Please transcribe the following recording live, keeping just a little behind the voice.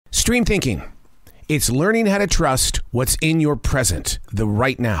Stream thinking. It's learning how to trust what's in your present, the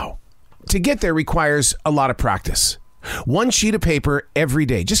right now. To get there requires a lot of practice. One sheet of paper every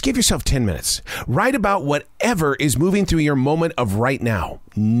day. Just give yourself 10 minutes. Write about whatever is moving through your moment of right now.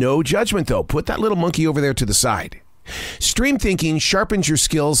 No judgment, though. Put that little monkey over there to the side. Stream thinking sharpens your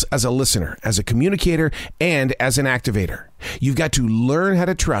skills as a listener, as a communicator, and as an activator. You've got to learn how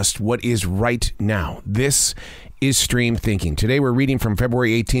to trust what is right now. This is stream thinking. Today we're reading from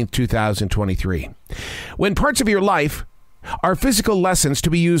February 18th, 2023. When parts of your life are physical lessons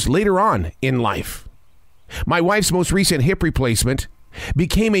to be used later on in life. My wife's most recent hip replacement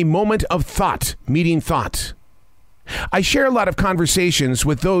became a moment of thought, meeting thought. I share a lot of conversations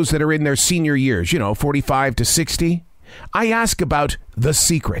with those that are in their senior years, 45 to 60. I ask about the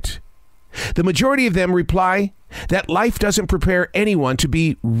secret. The majority of them reply that life doesn't prepare anyone to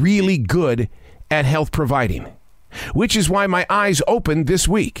be really good at health providing, which is why my eyes opened this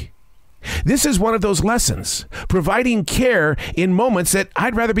week. This is one of those lessons, providing care in moments that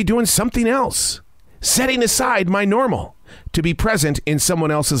I'd rather be doing something else, setting aside my normal to be present in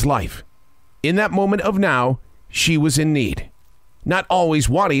someone else's life. In that moment of now, she was in need. Not always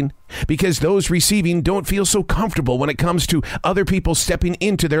wanting, because those receiving don't feel so comfortable when it comes to other people stepping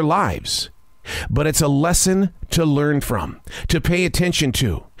into their lives. But it's a lesson to learn from, to pay attention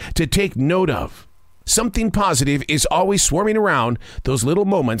to take note of. Something positive is always swarming around those little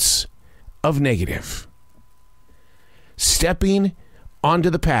moments of negative. Stepping onto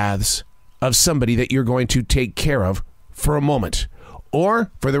the paths of somebody that you're going to take care of for a moment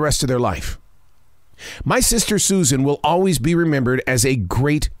or for the rest of their life. My sister Susan will always be remembered as a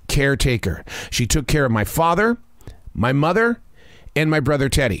great caretaker. She took care of my father, my mother, and my brother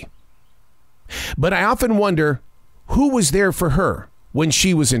Teddy. But I often wonder who was there for her when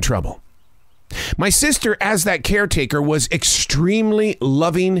she was in trouble. My sister, as that caretaker, was extremely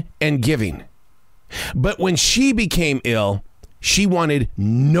loving and giving. But when she became ill, she wanted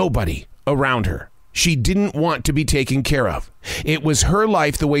nobody around her. She didn't want to be taken care of. It was her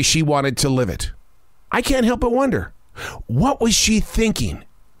life the way she wanted to live it. I can't help but wonder, what was she thinking?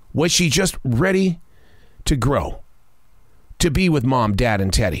 Was she just ready to grow? To be with Mom, Dad,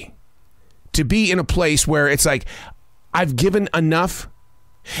 and Teddy? To be in a place where it's like, I've given enough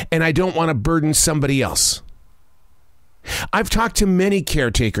and I don't want to burden somebody else. I've talked to many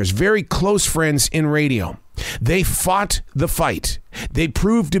caretakers, very close friends in radio. They fought the fight. They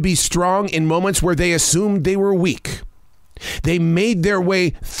proved to be strong in moments where they assumed they were weak. They made their way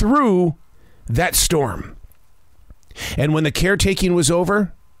through that storm. And when the caretaking was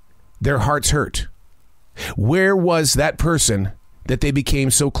over, their hearts hurt. Where was that person that they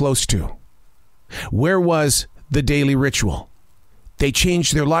became so close to? Where was the daily ritual? They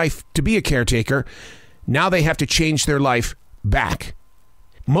changed their life to be a caretaker. Now they have to change their life back.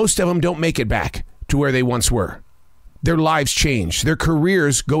 Most of them don't make it back to where they once were. Their lives change. Their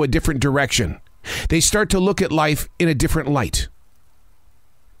careers go a different direction. They start to look at life in a different light.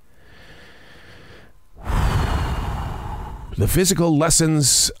 The physical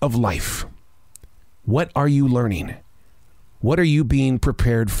lessons of life. What are you learning? What are you being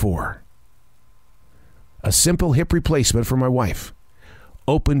prepared for? A simple hip replacement for my wife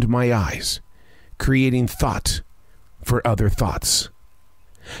opened my eyes, creating thought for other thoughts.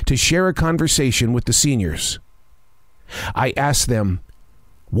 To share a conversation with the seniors, I asked them,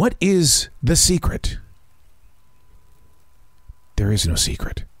 what is the secret? There is no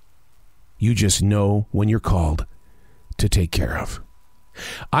secret. You just know when you're called to take care of.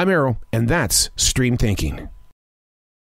 I'm Errol, and that's Stream Thinking.